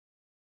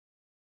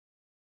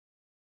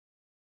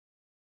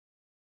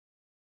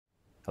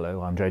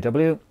Hello, I'm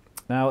JW.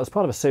 Now, as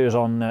part of a series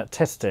on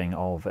testing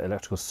of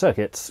electrical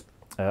circuits,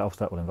 obviously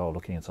that will involve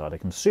looking inside a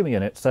consumer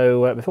unit.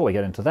 So before we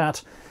get into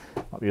that,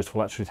 it might be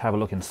useful actually to have a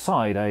look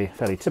inside a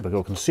fairly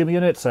typical consumer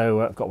unit.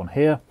 So I've got one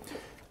here,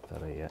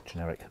 fairly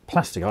generic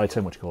plastic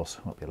item, which of course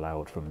won't be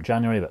allowed from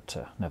January, but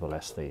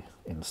nevertheless the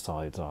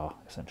insides are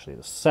essentially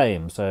the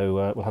same.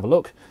 So we'll have a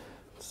look,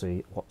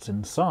 see what's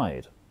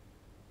inside.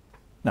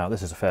 Now,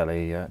 this is a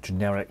fairly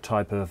generic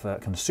type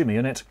of consumer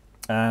unit.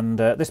 And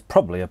this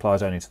probably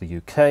applies only to the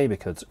UK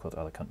because, of course,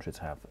 other countries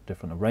have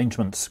different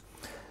arrangements.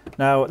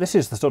 Now, this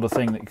is the sort of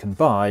thing that you can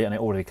buy, and it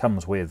already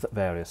comes with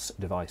various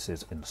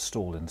devices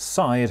installed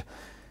inside.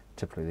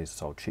 Typically, these are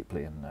sold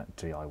cheaply in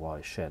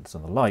DIY sheds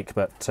and the like,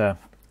 but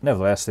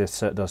nevertheless, this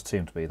does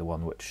seem to be the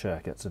one which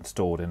gets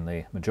installed in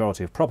the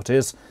majority of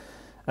properties.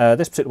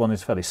 This particular one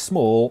is fairly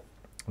small.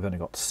 We've only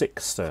got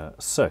 6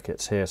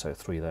 circuits here, so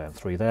 3 there and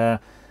 3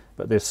 there.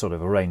 But this sort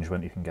of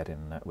arrangement you can get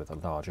in with a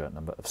larger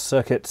number of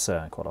circuits,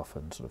 quite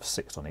often sort of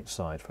 6 on each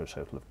side for a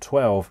total of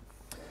 12.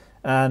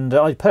 And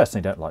I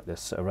personally don't like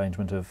this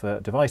arrangement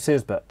of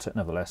devices, but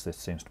nevertheless this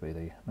seems to be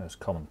the most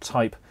common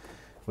type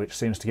which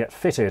seems to get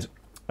fitted.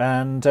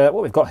 And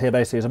what we've got here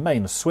basically is a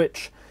main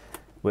switch,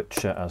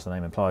 which as the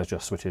name implies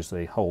just switches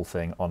the whole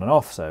thing on and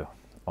off, so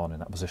on in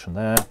that position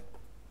there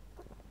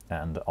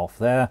and off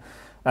there.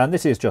 And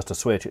this is just a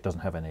switch, it doesn't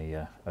have any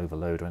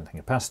overload or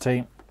anything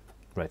capacity.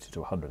 Rated to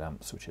 100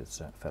 amps, which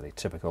is fairly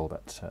typical,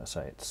 but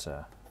say it's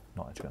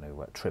not actually going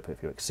to trip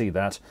if you exceed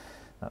that.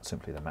 That's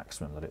simply the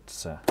maximum that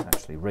it's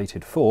actually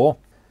rated for.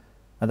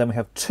 And then we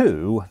have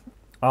 2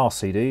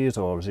 RCDs,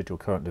 or residual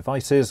current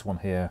devices, one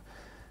here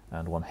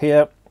and one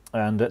here.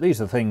 And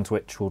these are the things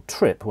which will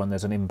trip when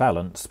there's an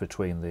imbalance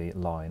between the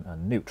line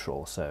and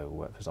neutral.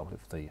 So, for example,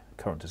 if the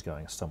current is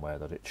going somewhere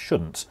that it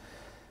shouldn't.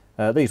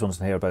 These ones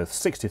in here are both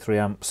 63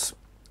 amps,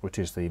 which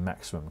is the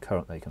maximum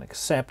current they can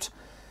accept.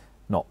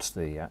 Not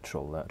the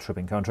actual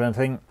tripping current or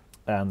anything,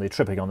 and the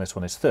tripping on this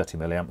one is 30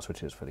 milliamps,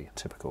 which is fairly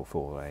typical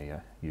for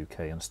a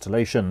UK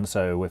installation.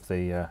 So if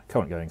the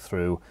current going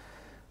through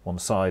one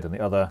side and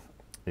the other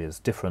is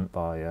different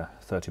by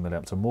 30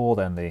 milliamps or more,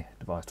 then the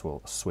device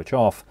will switch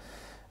off.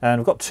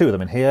 And we've got 2 of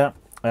them in here,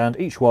 and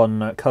each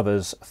one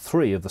covers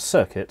 3 of the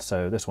circuits.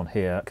 So this one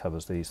here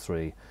covers these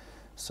 3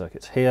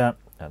 circuits here,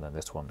 and then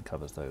this one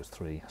covers those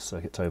 3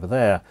 circuits over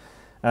there.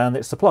 And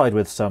it's supplied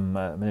with some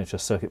miniature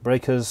circuit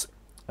breakers.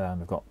 And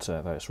we've got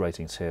various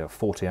ratings here,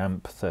 40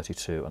 amp,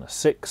 32 and a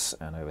 6,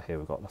 and over here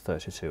we've got the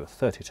 32, a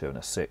 32 and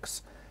a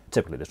 6.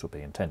 Typically this would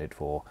be intended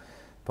for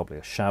probably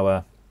a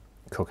shower,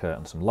 cooker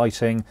and some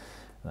lighting, and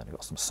then you've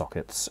got some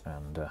sockets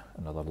and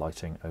another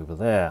lighting over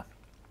there.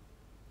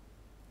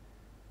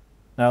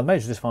 Now the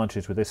major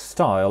disadvantage with this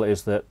style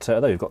is that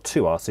although you've got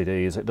 2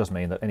 RCDs, it does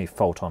mean that any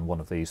fault on one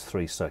of these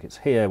 3 circuits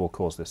here will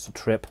cause this to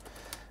trip,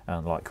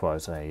 and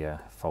likewise a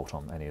fault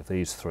on any of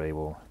these 3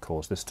 will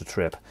cause this to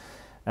trip.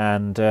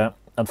 And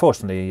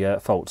unfortunately,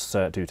 faults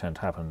do tend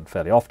to happen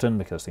fairly often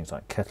because things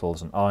like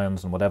kettles and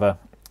irons and whatever,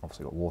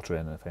 obviously got water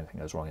in, and if anything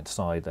goes wrong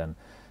inside, then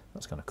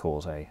that's going to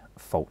cause a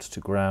fault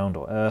to ground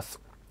or earth,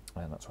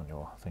 and that's when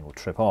your thing will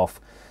trip off.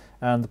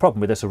 And the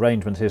problem with this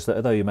arrangement is that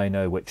although you may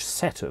know which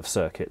set of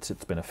circuits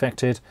it's been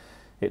affected,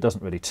 it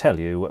doesn't really tell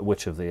you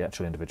which of the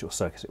actual individual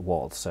circuits it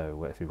was.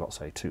 So if you've got,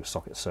 say, 2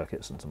 socket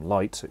circuits and some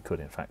lights, it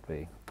could in fact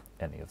be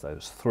any of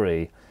those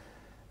 3.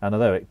 And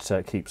although it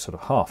keeps sort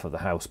of half of the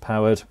house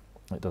powered,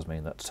 it does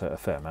mean that a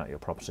fair amount of your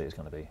property is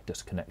going to be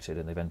disconnected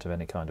in the event of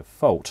any kind of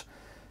fault.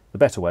 The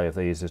better way of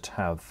these is to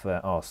have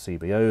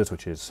RCBOs,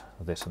 which is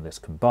this and this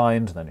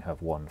combined, and then you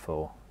have one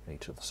for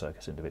each of the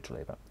circuits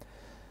individually, but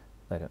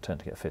they don't tend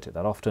to get fitted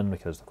that often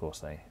because, of course,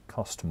 they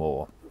cost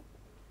more.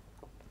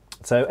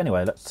 So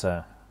anyway, let's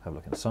have a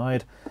look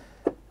inside.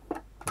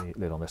 The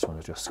lid on this one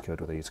is just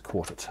secured with these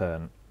 1/4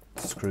 turn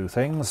screw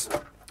things.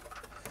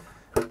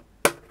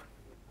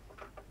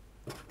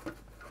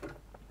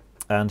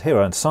 And here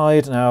are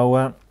inside.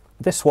 Now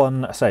this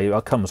one, say,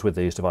 comes with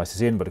these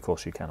devices in, but of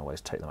course you can always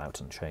take them out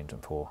and change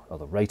them for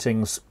other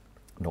ratings.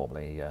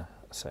 Normally,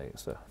 say,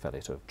 it's a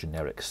fairly sort of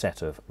generic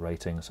set of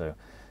ratings, so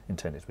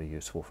intended to be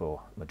useful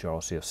for the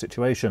majority of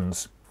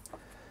situations.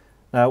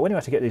 Now when you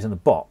actually get these in the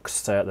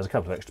box, there's a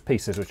couple of extra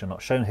pieces which are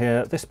not shown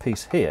here. This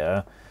piece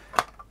here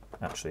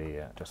actually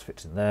just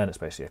fits in there, and it's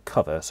basically a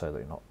cover so that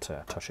you're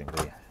not touching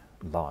the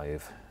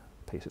live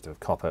pieces of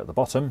copper at the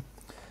bottom.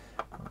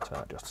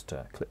 And just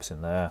clips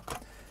in there.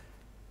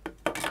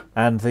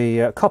 And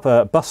the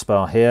copper bus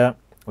bar here,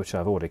 which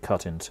I've already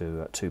cut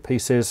into 2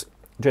 pieces,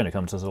 generally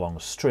comes as a long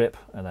strip,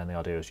 and then the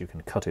idea is you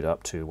can cut it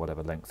up to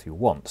whatever length you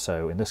want.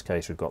 So in this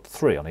case we've got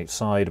 3 on each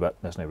side, but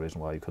there's no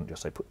reason why you couldn't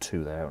just say put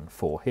 2 there and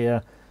 4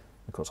 here.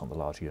 Of course on the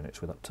larger units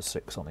with up to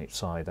 6 on each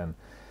side, then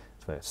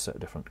there's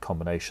different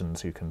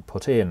combinations you can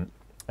put in.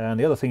 And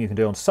the other thing you can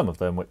do on some of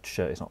them, which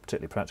is not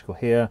particularly practical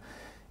here,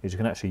 is you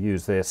can actually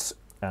use this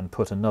and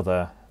put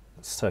another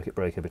circuit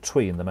breaker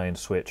between the main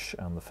switch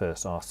and the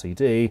first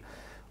RCD,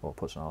 or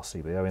put an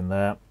RCBO in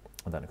there,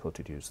 and then of course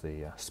you'd use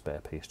the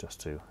spare piece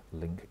just to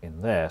link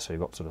in there. So you've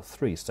got sort of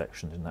 3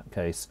 sections in that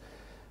case,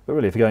 But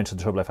really, if you're going to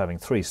the trouble of having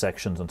 3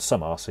 sections and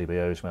some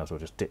RCBOs, you may as well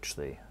just ditch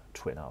the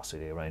twin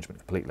RCD arrangement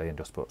completely and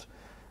just put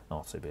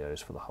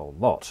RCBOs for the whole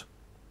lot.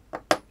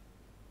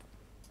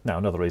 Now,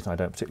 another reason I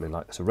don't particularly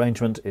like this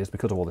arrangement is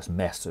because of all this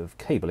mess of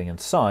cabling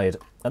inside.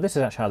 And this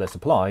is actually how they're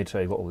supplied. So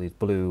you've got all these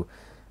blue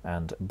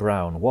and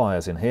brown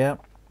wires in here.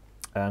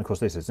 And of course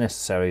this is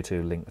necessary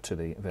to link to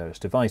the various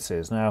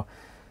devices. Now,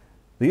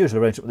 the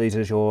usual arrangement with these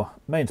is your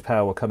mains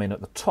power will come in at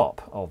the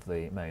top of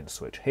the main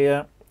switch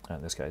here.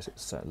 In this case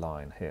it's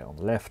line here on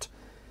the left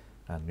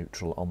and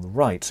neutral on the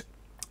right.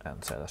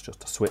 And so that's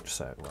just a switch,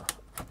 so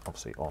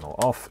obviously on or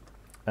off.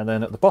 And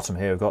then at the bottom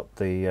here we've got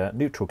the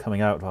neutral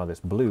coming out via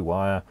this blue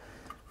wire.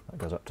 That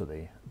goes up to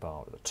the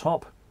bar at the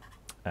top,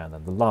 and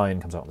then the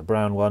line comes out on the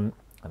brown one,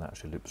 and that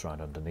actually loops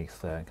around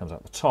underneath there and comes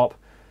out the top,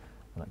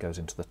 and that goes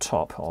into the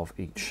top of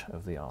each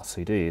of the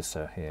RCDs,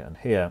 so here and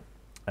here.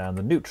 And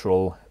the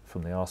neutral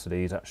from the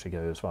RCDs actually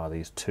goes via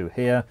these 2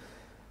 here,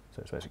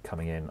 so it's basically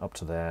coming in up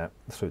to there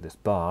through this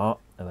bar,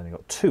 and then you've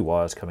got 2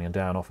 wires coming in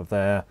down off of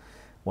there,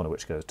 one of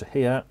which goes to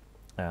here,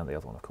 and the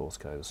other one of course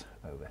goes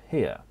over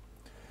here.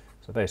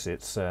 So basically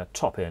it's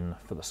top in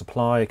for the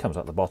supply, comes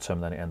out the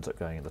bottom, then it ends up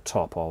going in the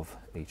top of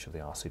each of the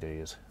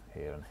RCDs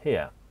here and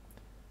here.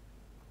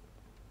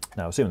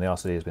 Now, assuming the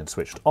RCD has been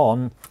switched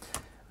on,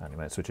 and you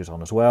may switch it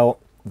on as well,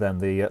 then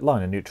the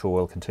line and neutral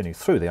will continue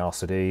through the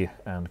RCD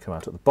and come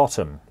out at the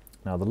bottom.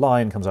 Now the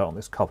line comes out on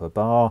this copper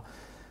bar,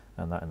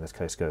 and that in this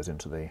case goes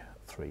into the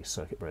 3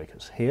 circuit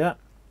breakers here,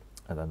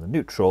 and then the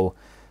neutral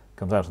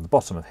comes out at the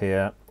bottom of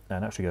here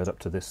and actually goes up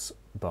to this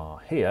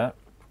bar here.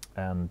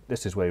 And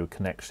this is where you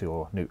connect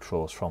your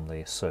neutrals from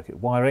the circuit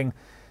wiring,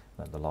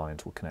 and the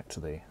lines will connect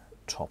to the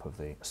top of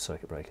the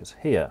circuit breakers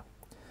here.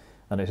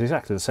 And it's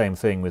exactly the same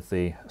thing with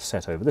the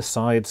set over this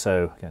side,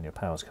 so again your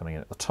power's coming in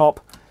at the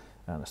top,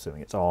 and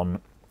assuming it's on,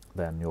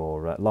 then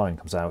your line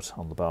comes out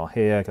on the bar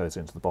here, goes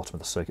into the bottom of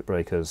the circuit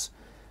breakers,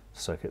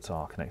 circuits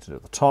are connected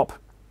at the top,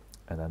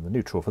 and then the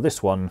neutral for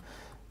this one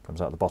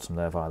comes out the bottom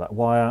there via that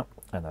wire,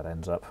 and that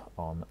ends up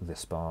on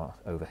this bar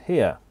over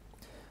here.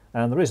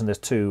 And the reason there's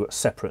 2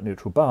 separate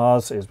neutral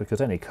bars is because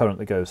any current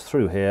that goes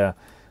through here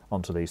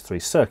onto these 3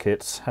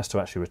 circuits has to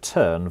actually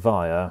return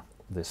via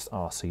this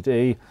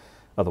RCD.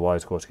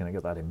 Otherwise, of course, you're going to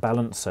get that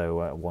imbalance,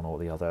 so one or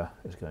the other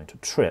is going to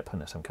trip,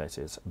 and in some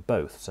cases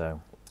both. So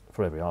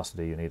for every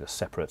RCD you need a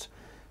separate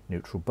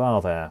neutral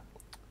bar there.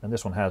 And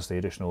this one has the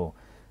additional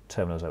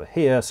terminals over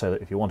here, so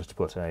that if you wanted to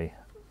put a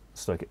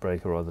circuit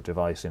breaker or other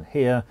device in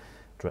here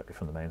directly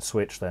from the main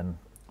switch, then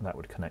that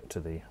would connect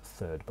to the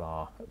 3rd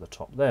bar at the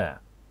top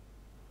there.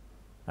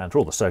 And for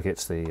all the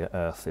circuits, the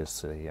earth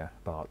is the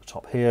bar at the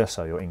top here,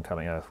 so your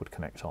incoming earth would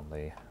connect on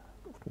the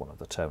one of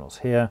the terminals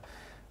here,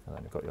 and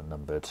then you've got your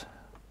numbered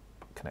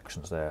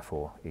connections there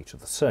for each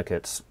of the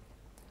circuits.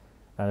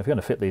 And if you're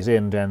going to fit these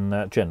in,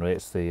 then generally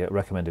it's the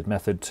recommended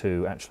method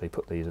to actually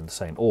put these in the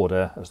same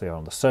order as they are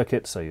on the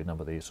circuit, so you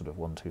number these sort of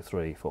 1, 2,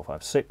 3, 4,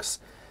 5, 6,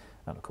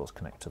 and of course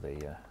connect to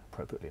the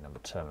appropriately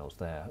numbered terminals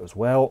there as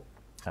well.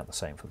 And the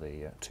same for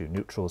the 2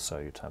 neutrals, so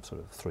you'd have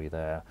sort of 3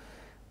 there,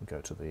 would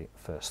go to the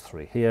first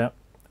 3 here,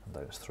 and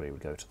those 3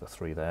 would go to the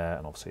 3 there,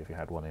 and obviously if you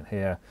had one in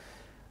here,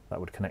 that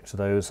would connect to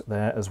those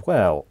there as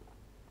well.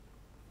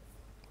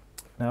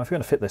 Now if you're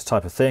going to fit this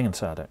type of thing, and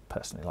so I don't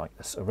personally like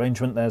this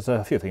arrangement, there's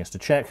a few things to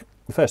check.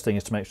 The first thing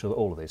is to make sure that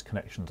all of these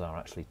connections are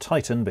actually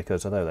tightened,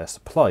 because although they're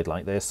supplied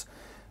like this,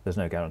 there's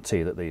no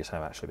guarantee that these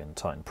have actually been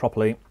tightened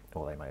properly,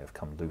 or they may have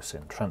come loose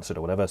in transit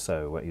or whatever,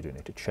 so you do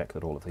need to check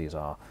that all of these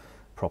are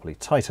properly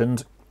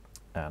tightened.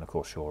 And of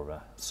course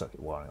your circuit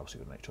wiring obviously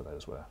would make sure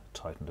those were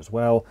tightened as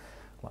well,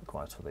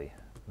 likewise for the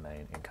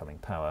main incoming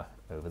power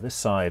over this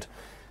side.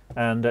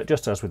 And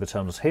just as with the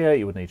terminals here,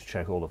 you would need to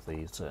check all of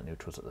these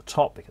neutrals at the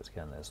top, because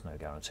again there's no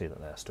guarantee that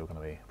they're still going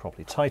to be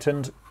properly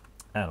tightened,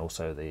 and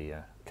also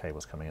the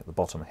cables coming at the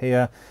bottom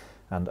here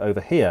and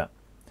over here.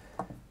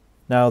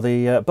 Now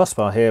the bus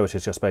bar here, which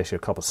is just basically a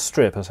copper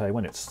strip, as I say,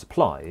 when it's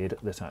supplied,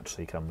 this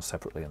actually comes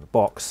separately in the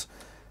box,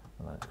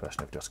 and then it's a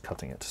question of just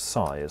cutting it to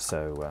size.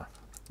 So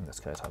in this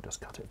case I've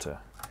just cut it to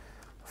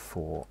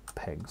 4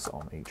 pegs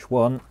on each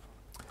one.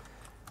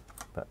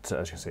 But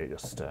as you see, it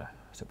just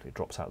simply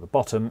drops out the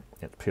bottom.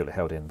 It's purely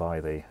held in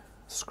by the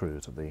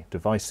screws of the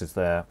devices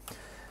there.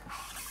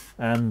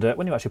 And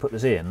when you actually put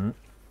this in,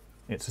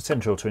 it's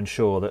essential to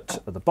ensure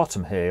that at the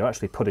bottom here you're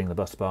actually putting the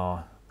bus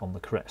bar on the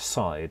correct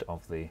side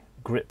of the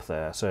grip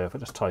there. So if I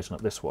just tighten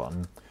up this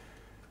one,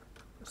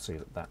 you'll see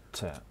that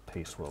that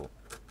piece will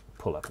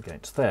pull up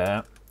against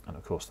there, and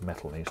of course the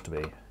metal needs to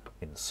be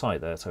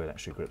inside there so it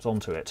actually grips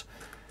onto it.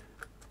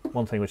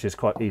 One thing which is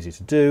quite easy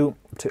to do,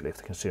 particularly if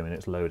the consumer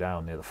unit's low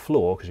down near the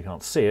floor because you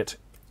can't see it,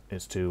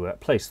 is to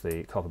place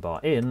the copper bar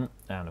in,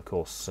 and of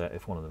course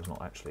if one of them is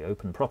not actually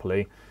open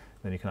properly,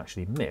 then you can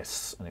actually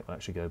miss and it will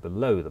actually go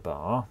below the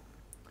bar.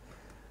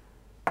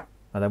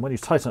 And then when you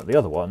tighten up the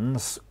other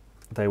ones,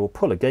 they will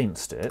pull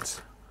against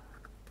it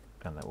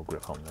and that will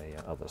grip on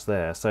the others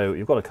there. So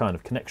you've got a kind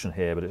of connection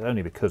here, but it's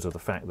only because of the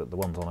fact that the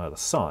ones on either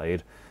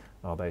side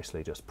are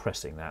basically just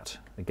pressing that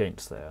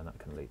against there, and that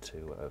can lead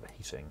to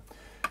overheating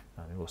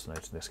And you'll also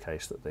note in this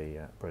case that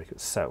the breaker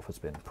itself has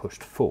been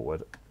pushed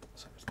forward,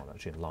 so it's not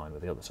actually in line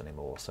with the others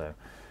anymore. So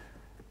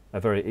a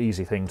very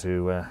easy thing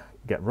to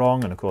get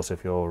wrong, and of course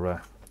if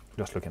you're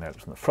just looking at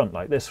it from the front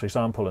like this, for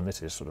example, and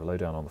this is sort of low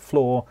down on the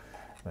floor,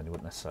 then you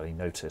wouldn't necessarily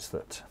notice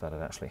that that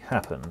had actually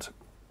happened.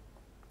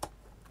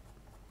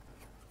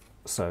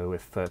 So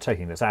if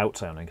taking this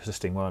out on an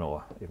existing one,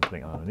 or even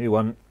putting it on a new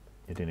one,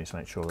 you do need to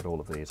make sure that all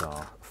of these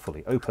are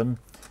fully open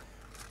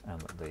and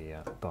that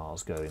the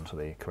bars go into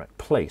the correct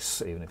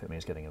place, even if it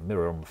means getting a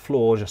mirror on the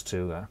floor just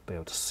to be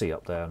able to see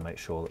up there and make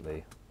sure that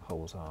the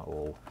holes are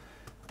all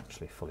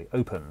actually fully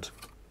opened.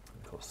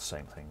 Of course the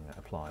same thing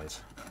applies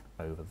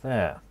over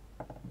there.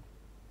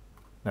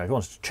 Now if you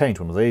wanted to change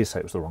one of these, say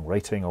it was the wrong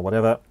rating or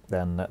whatever,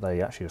 then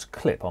they actually just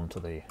clip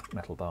onto the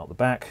metal bar at the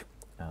back,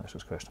 and it's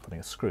just a question of putting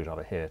a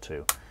screwdriver here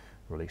to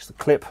release the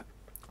clip,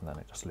 and then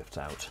it just lifts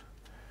out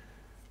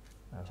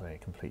as a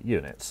complete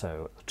unit.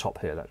 So at the top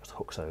here, that just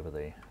hooks over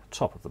the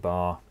top of the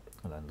bar,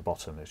 and then the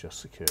bottom is just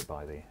secured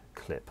by the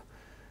clip,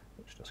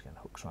 which just again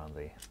hooks around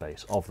the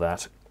base of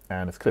that.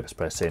 And if the clip is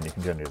pressed in, you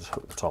can generally just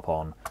hook the top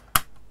on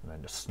and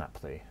then just snap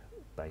the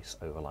base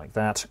over like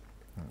that,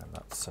 and then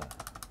that's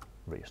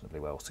reasonably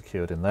well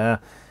secured in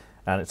there.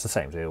 And it's the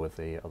same deal with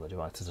the other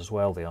devices as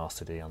well, the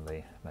RCD and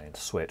the main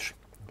switch.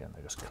 Again,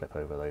 they just clip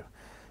over the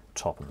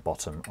top and the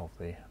bottom of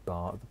the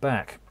bar at the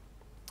back.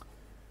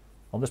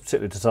 On this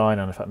particular design,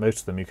 and in fact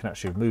most of them, you can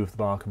actually remove the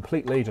bar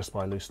completely just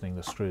by loosening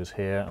the screws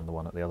here and the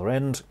one at the other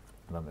end,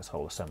 and then this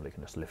whole assembly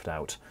can just lift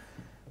out.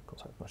 Of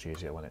course that's much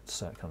easier when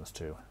it comes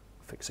to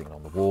fixing it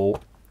on the wall.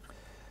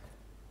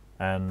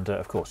 And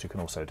of course you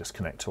can also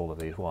disconnect all of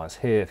these wires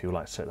here if you would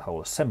like to take the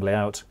whole assembly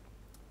out.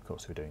 Of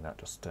course if you're doing that,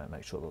 just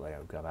make sure that they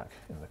go back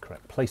in the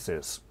correct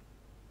places.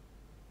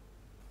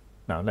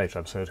 Now in later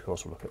episode of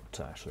course we'll look at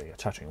actually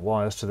attaching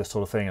wires to this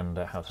sort of thing and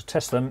how to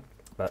test them.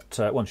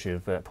 But once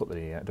you've put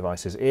the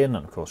devices in,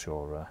 and of course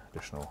your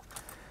additional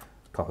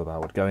copper bar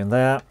would go in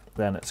there,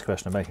 then it's a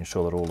question of making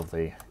sure that all of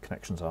the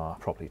connections are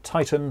properly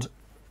tightened.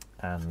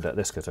 And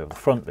this goes over the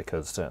front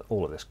because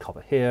all of this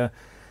copper here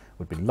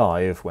would be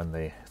live when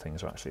the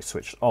things are actually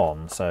switched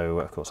on. So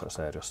of course that's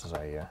there just as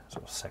a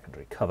sort of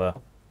secondary cover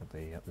with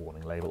the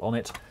warning label on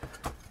it.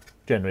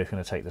 Generally if you're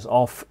going to take this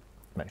off,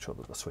 make sure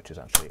that the switch is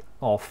actually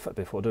off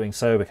before doing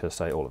so, because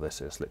say all of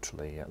this is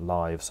literally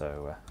live,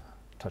 so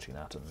touching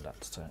that and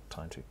that's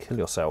time to kill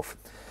yourself.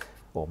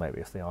 Or maybe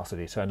if the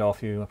RCD turned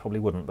off you probably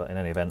wouldn't, but in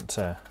any event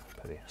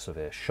pretty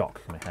severe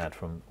shock can be had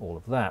from all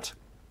of that.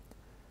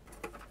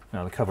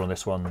 Now the cover on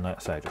this one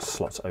say just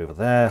slots over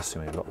there,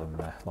 assuming you've got them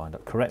lined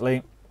up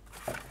correctly.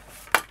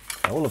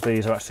 Now, all of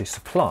these are actually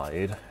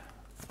supplied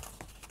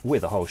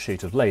with a whole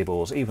sheet of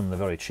labels. Even the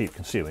very cheap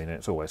consumer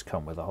units always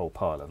come with a whole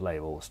pile of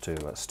labels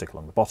to stick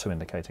along the bottom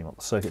indicating what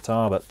the circuits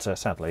are, but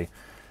sadly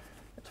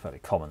it's fairly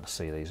common to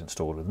see these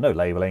installed with no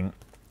labelling.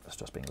 It's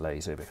just being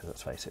lazy, because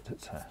let's face it,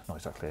 it's not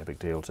exactly a big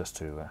deal just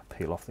to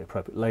peel off the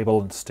appropriate label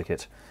and stick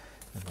it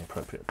in the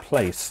appropriate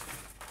place.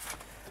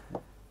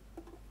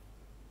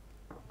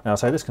 Now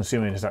so this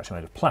consumer unit is actually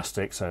made of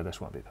plastic, so this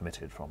won't be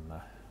permitted from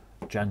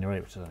January,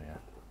 which is only a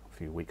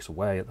few weeks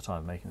away at the time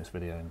of making this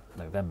video in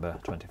November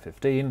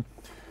 2015.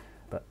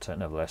 But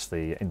nevertheless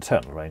the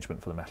internal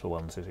arrangement for the metal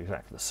ones is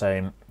exactly the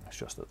same, it's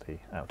just that the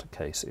outer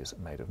case is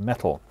made of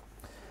metal.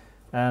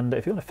 And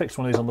if you want to fix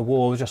one of these on the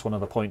wall, just one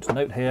other point to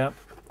note here.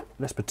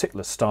 This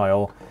particular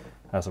style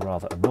has a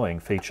rather annoying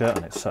feature,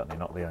 and it's certainly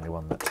not the only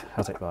one that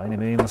has it by any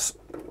means.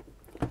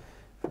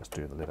 Let's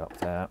do the lid up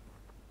there.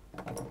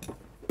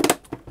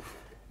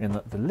 In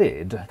that the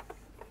lid,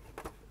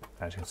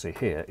 as you can see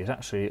here, is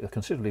actually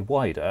considerably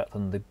wider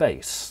than the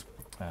base,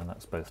 and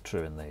that's both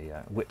true in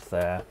the width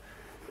there,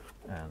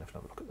 and if you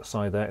have a look at the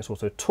side there, it's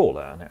also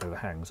taller and it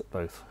overhangs at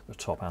both the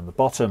top and the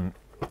bottom.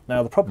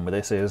 Now the problem with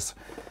this is,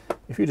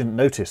 if you didn't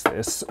notice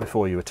this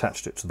before you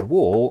attached it to the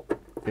wall,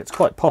 it's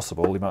quite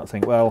possible you might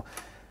think, well,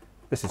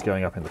 this is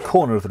going up in the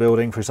corner of the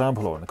building, for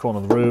example, or in the corner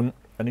of the room,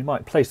 and you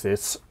might place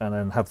this and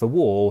then have the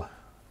wall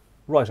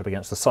right up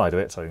against the side of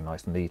it, so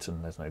nice and neat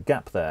and there's no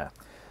gap there.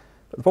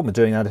 But the problem with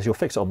doing that is you'll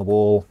fix it on the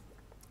wall,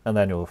 and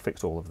then you'll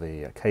fix all of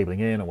the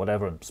cabling in or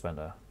whatever and spend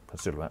a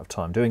considerable amount of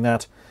time doing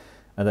that,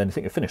 and then you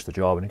think you've finished the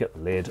job and you get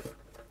the lid,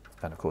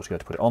 and of course you go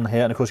to put it on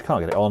here, and of course you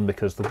can't get it on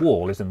because the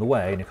wall is in the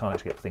way and you can't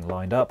actually get the thing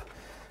lined up.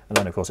 And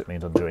then of course it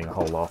means undoing a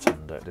whole lot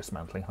and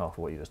dismantling half of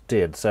what you just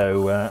did.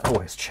 So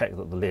always check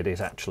that the lid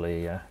is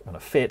actually going to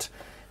fit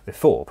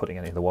before putting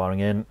any of the wiring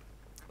in.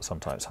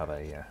 Sometimes have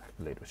a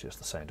lid which is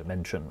the same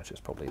dimension, which is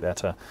probably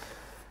better.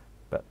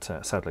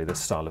 But sadly this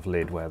style of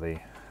lid where the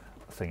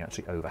thing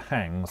actually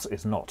overhangs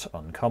is not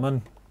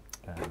uncommon.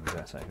 And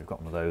so if you've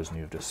got one of those and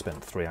you've just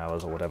spent 3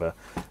 hours or whatever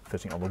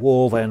fitting it on the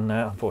wall, then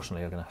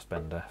unfortunately you're going to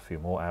spend a few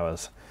more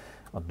hours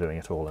undoing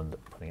it all and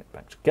putting it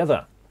back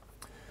together.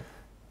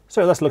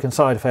 So let's look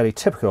inside a fairly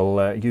typical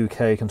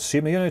UK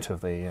consumer unit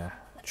of the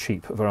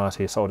cheap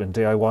variety sold in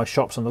DIY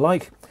shops and the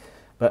like.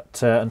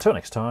 But until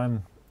next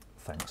time,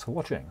 thanks for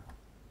watching.